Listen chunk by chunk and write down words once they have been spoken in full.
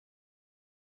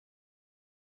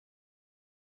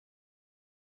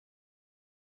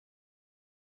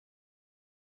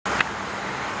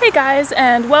Hey guys,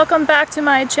 and welcome back to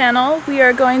my channel. We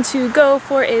are going to go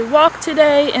for a walk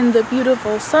today in the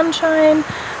beautiful sunshine.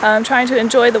 I'm trying to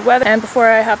enjoy the weather and before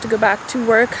I have to go back to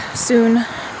work soon.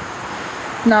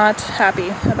 Not happy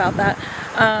about that.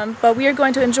 But we are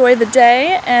going to enjoy the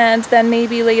day, and then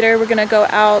maybe later we're going to go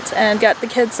out and get the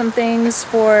kids some things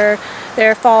for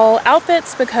their fall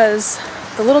outfits because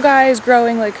the little guy is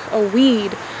growing like a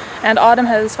weed and Autumn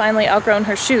has finally outgrown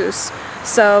her shoes.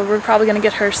 So we're probably going to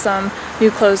get her some new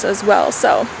clothes as well.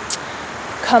 So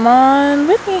come on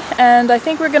with me. And I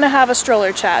think we're going to have a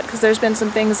stroller chat because there's been some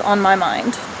things on my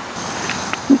mind.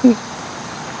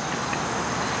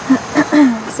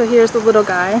 So here's the little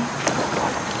guy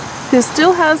who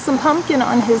still has some pumpkin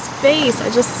on his face. I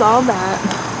just saw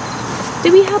that.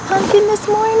 Did we have pumpkin this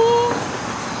morning?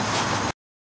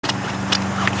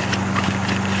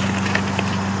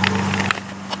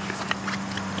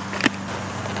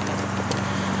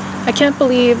 I can't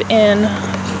believe in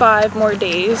 5 more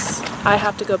days I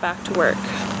have to go back to work.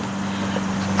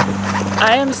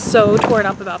 I am so torn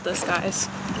up about this, guys.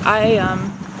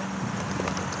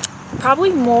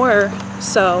 Probably more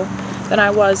so than I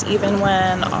was even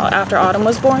when after Autumn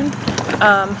was born.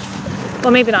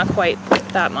 Well, maybe not quite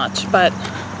that much, but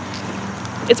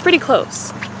it's pretty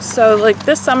close. So like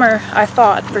this summer I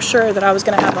thought for sure that I was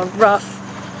gonna have a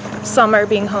rough summer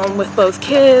being home with both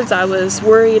kids. I was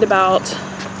worried about,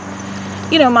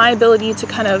 you know, my ability to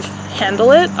kind of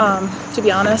handle it, to be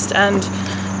honest, and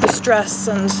the stress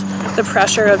and the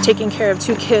pressure of taking care of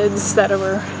 2 kids that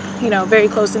were, you know, very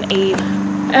close in age.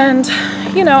 And,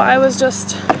 you know, I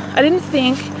didn't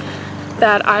think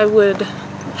that I would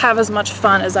have as much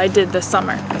fun as I did this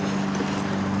summer.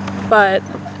 But,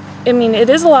 I mean, it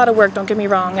is a lot of work, don't get me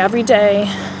wrong. Every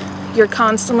day, you're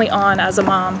constantly on as a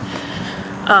mom.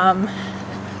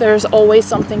 There's always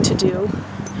something to do.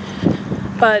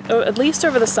 But at least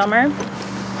over the summer,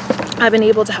 I've been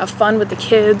able to have fun with the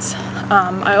kids.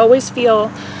 I always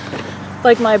feel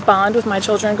like my bond with my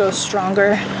children goes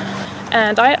stronger.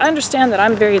 And I understand that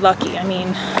I'm very lucky. I mean,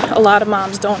 a lot of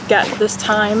moms don't get this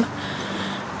time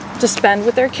to spend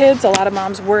with their kids. A lot of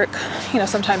moms work, you know,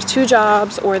 sometimes 2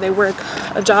 jobs, or they work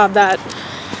a job that,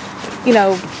 you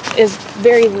know, is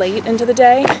very late into the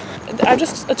day. I've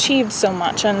just achieved so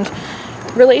much, and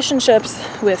relationships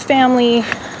with family,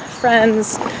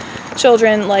 friends,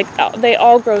 children, like they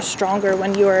all grow stronger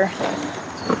when you're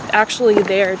actually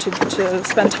there to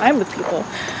spend time with people.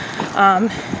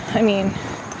 I mean,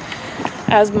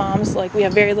 as moms, like we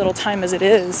have very little time as it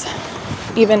is.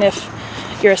 Even if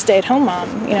you're a stay-at-home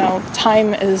mom, you know,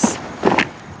 time is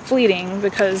fleeting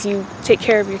because you take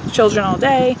care of your children all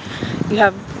day. You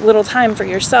have little time for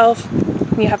yourself.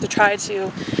 You have to try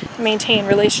to maintain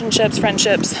relationships,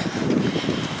 friendships,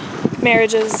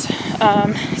 marriages.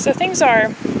 So things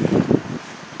are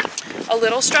a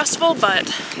little stressful,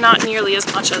 but not nearly as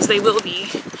much as they will be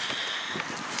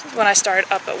when I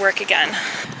start up at work again.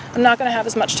 I'm not going to have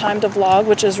as much time to vlog,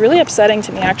 which is really upsetting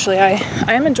to me, actually. I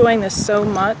am enjoying this so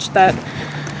much that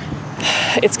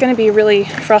it's going to be really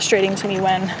frustrating to me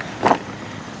when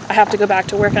I have to go back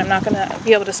to work and I'm not going to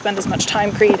be able to spend as much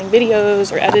time creating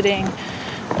videos or editing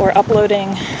or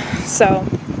uploading. So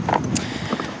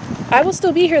I will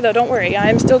still be here though, don't worry.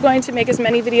 I'm still going to make as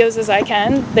many videos as I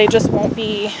can. They just won't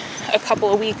be a couple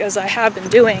a week as I have been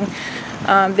doing.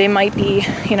 They might be,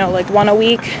 you know, like 1 a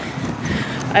week.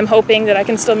 I'm hoping that I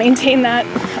can still maintain that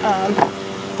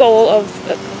goal of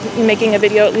making a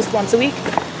video at least once a week.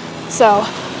 So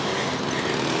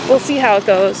we'll see how it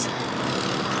goes.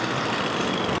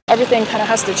 Everything kind of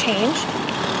has to change.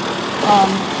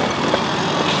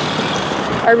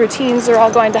 Our routines are all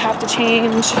going to have to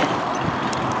change.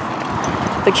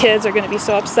 The kids are going to be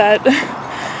so upset.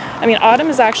 I mean, Autumn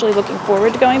is actually looking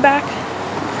forward to going back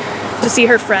to see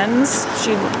her friends.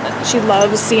 She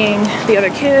loves seeing the other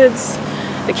kids,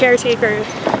 the caretaker,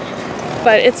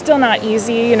 but it's still not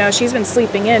easy. You know, she's been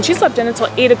sleeping in. She slept in until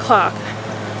 8 o'clock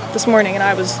this morning, and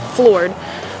I was floored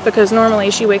because normally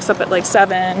she wakes up at like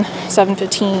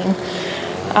 7:15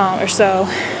 or so.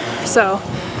 So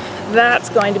that's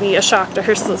going to be a shock to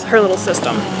her little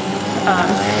system.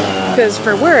 Because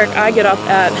for work, I get up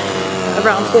at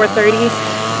around 4:30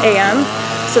 a.m.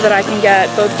 so that I can get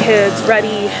both kids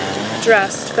ready,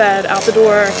 dressed, fed, out the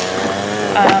door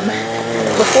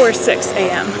before 6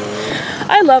 a.m.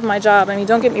 I love my job. I mean,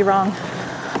 don't get me wrong.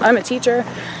 I'm a teacher,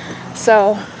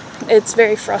 so it's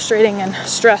very frustrating and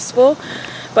stressful,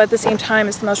 but at the same time,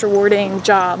 it's the most rewarding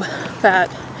job that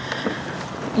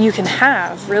you can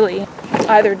have, really.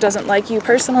 Either doesn't like you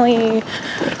personally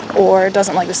or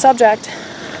doesn't like the subject,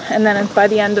 and then by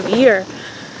the end of the year,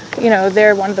 you know,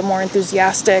 they're one of the more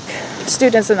enthusiastic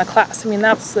students in the class. I mean,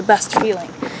 that's the best feeling.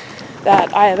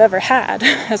 that I have ever had,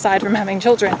 aside from having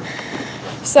children.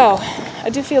 So I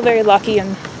do feel very lucky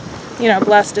and, you know,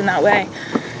 blessed in that way.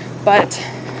 But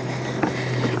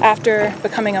after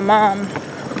becoming a mom,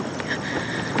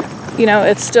 you know,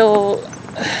 it's still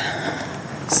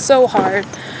so hard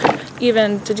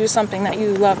even to do something that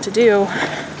you love to do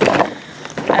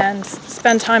and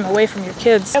spend time away from your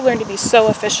kids. I've learned to be so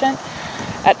efficient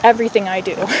at everything I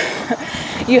do.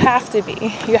 You have to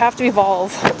be. You have to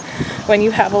evolve when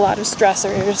you have a lot of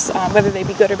stressors, whether they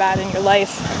be good or bad in your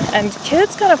life. And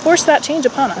kids kind of force that change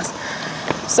upon us.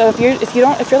 So if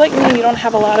you're like me and you don't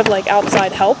have a lot of like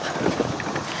outside help,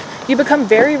 you become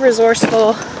very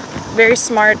resourceful, very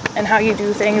smart in how you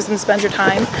do things and spend your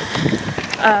time.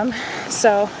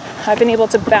 So I've been able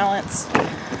to balance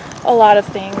a lot of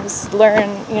things, learn,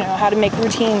 you know, how to make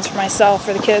routines for myself,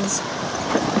 for the kids.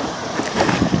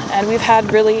 And we've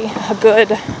had really a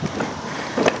good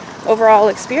overall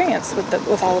experience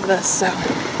with all of this. So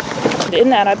in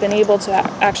that, I've been able to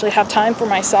actually have time for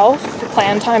myself,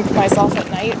 plan time for myself at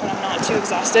night when I'm not too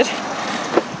exhausted.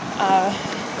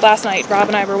 Last night, Rob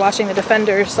and I were watching The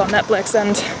Defenders on Netflix,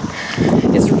 and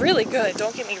it's really good.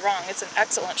 Don't get me wrong, it's an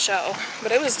excellent show.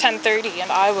 But it was 10:30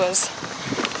 and I was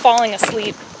falling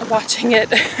asleep watching it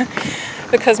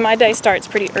because my day starts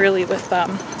pretty early with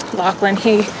Lachlan.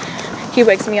 He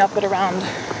wakes me up at around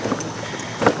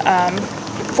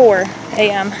 4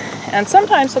 a.m. and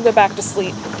sometimes he'll go back to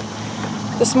sleep.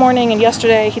 This morning and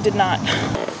yesterday he did not.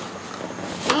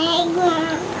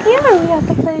 Yeah, we at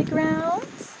the playground.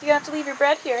 You have to leave your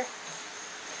bread here.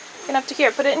 You're gonna have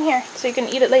to put it in here so you can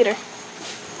eat it later.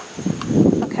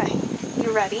 Okay,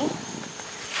 you ready?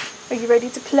 Are you ready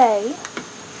to play?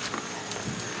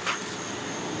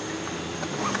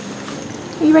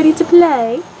 Are you ready to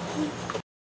play?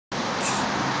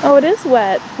 Oh, it is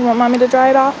wet. You want mommy to dry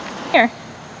it off? Here.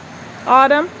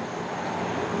 Autumn,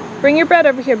 bring your bread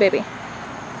over here, baby.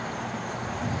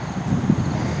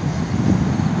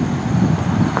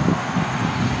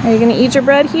 Are you gonna eat your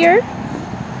bread here?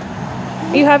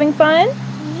 Are you having fun?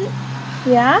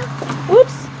 Yeah?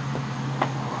 Oops.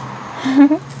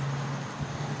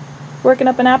 Working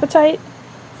up an appetite?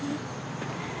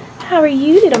 How are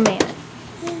you, little man?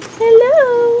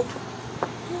 Hello.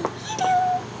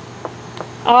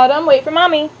 Autumn, wait for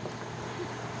mommy.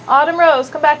 Autumn Rose,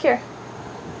 come back here.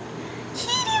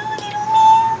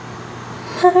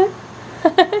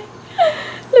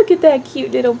 Look at that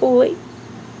cute little boy.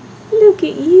 Look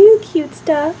at you, cute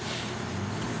stuff.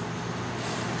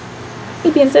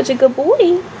 You're being such a good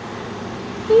boy.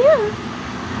 Yeah.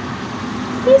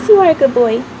 Yes, you are a good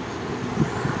boy.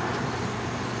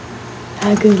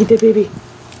 I'm gonna get the baby.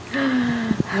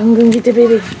 I'm gonna get the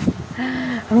baby.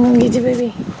 I'm gonna get the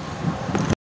baby.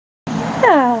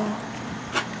 Yeah.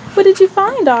 What did you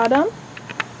find, Autumn?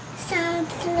 Some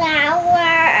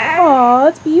flower. Oh,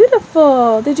 it's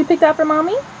beautiful. Did you pick that for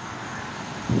mommy?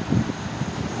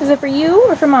 Is it for you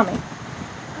or for mommy?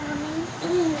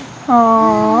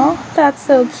 Aw, that's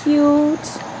so cute.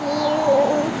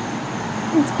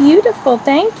 It's beautiful.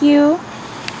 Thank you.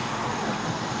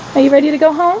 Are you ready to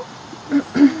go home?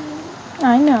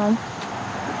 I know.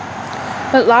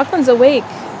 But Lachlan's awake.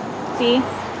 See?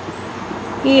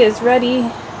 He is ready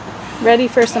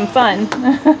for some fun.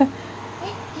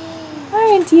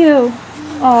 Aren't you?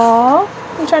 Aw.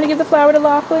 You trying to give the flower to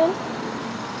Lachlan?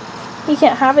 He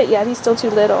can't have it yet. He's still too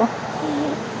little.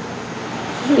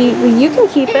 You can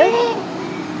keep it.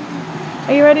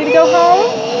 Are you ready to go home?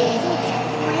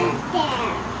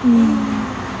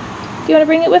 Do you want to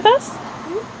bring it with us?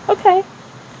 Okay.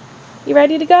 You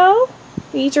ready to go?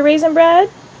 You eat your raisin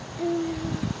bread?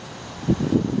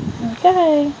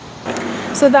 Okay.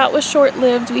 So that was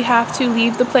short-lived. We have to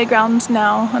leave the playground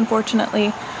now,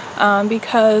 unfortunately,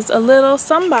 because a little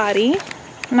somebody,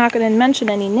 I'm not going to mention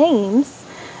any names,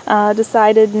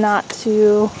 decided not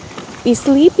to be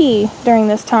sleepy during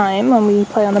this time when we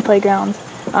play on the playground.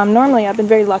 Normally, I've been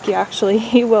very lucky, actually.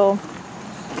 He will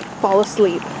fall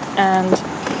asleep and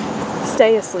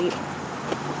stay asleep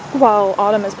while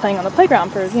Autumn is playing on the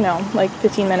playground for, you know, like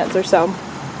 15 minutes or so.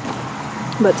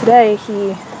 But today,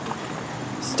 he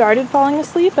started falling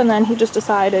asleep and then he just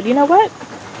decided, you know what?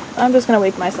 I'm just going to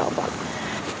wake myself up.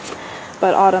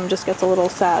 But Autumn just gets a little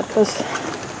sad because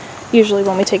usually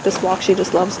when we take this walk, she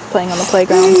just loves playing on the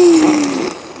playground.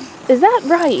 Is that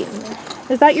right?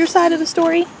 Is that your side of the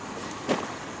story?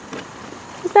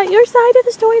 Is that your side of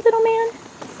the story, little man?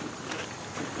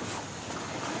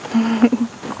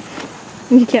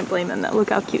 You can't blame him though.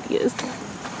 Look how cute he is.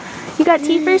 You got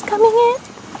teethers coming in?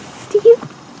 Do you?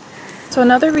 So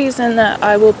another reason that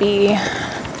I will be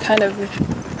kind of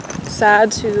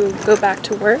sad to go back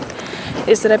to work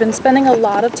is that I've been spending a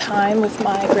lot of time with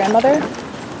my grandmother.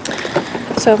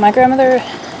 So my grandmother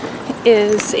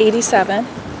is 87.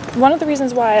 One of the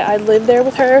reasons why I live there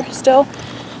with her still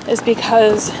is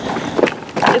because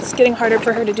it's getting harder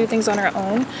for her to do things on her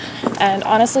own, and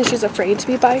honestly she's afraid to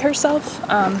be by herself.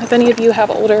 If any of you have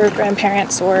older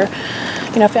grandparents or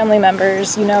family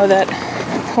members, you know that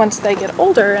once they get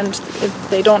older and if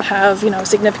they don't have a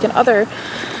significant other,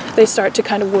 they start to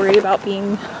kind of worry about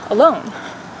being alone.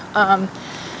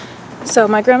 So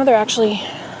my grandmother actually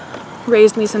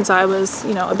raised me since I was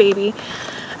a baby,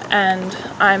 and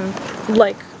I'm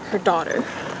like her daughter.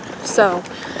 So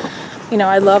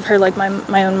I love her like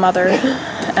my own mother,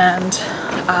 and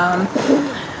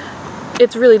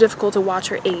it's really difficult to watch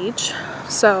her age.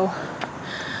 So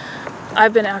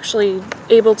I've been actually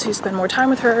able to spend more time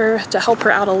with her, to help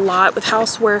her out a lot with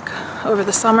housework over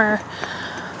the summer,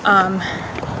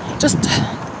 just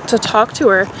to talk to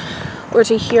her or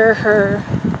to hear her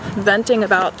venting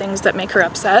about things that make her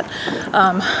upset.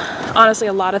 Honestly,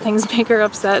 a lot of things make her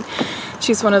upset.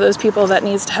 She's one of those people that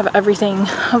needs to have everything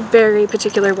a very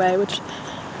particular way, which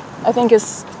I think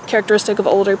is characteristic of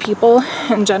older people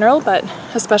in general, but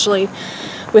especially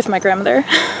with my grandmother.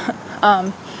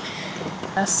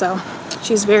 So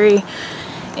she's a very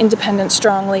independent,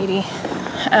 strong lady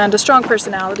and a strong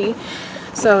personality,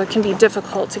 so it can be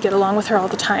difficult to get along with her all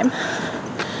the time.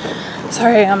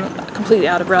 Sorry, I'm completely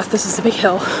out of breath. This is a big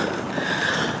hill.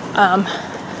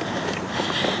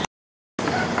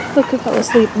 Look, he fell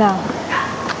asleep now.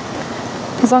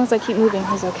 As long as I keep moving,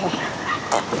 he's okay.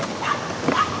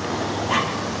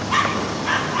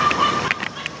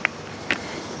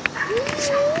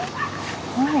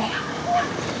 Alright.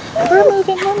 We're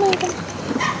moving.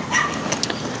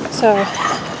 So,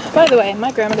 by the way,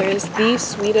 my grandmother is the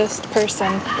sweetest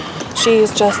person.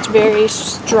 She's just very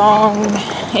strong,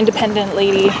 independent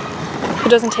lady who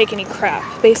doesn't take any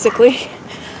crap, basically.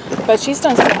 But she's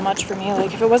done so much for me.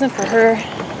 Like, if it wasn't for her,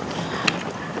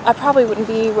 I probably wouldn't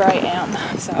be where I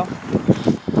am. So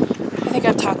I think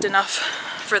I've talked enough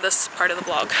for this part of the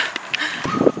vlog.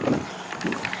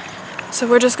 So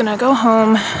we're just gonna go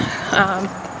home,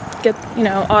 get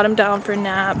Autumn down for a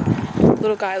nap.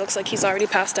 Little guy looks like he's already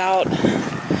passed out,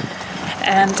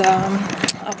 and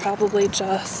I'll probably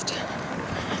just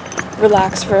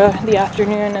relax for the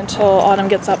afternoon until Autumn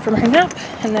gets up from her nap,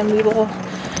 and then we will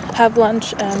have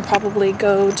lunch and probably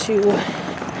go to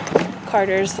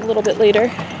Carter's a little bit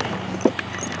later.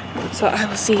 So I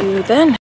will see you then.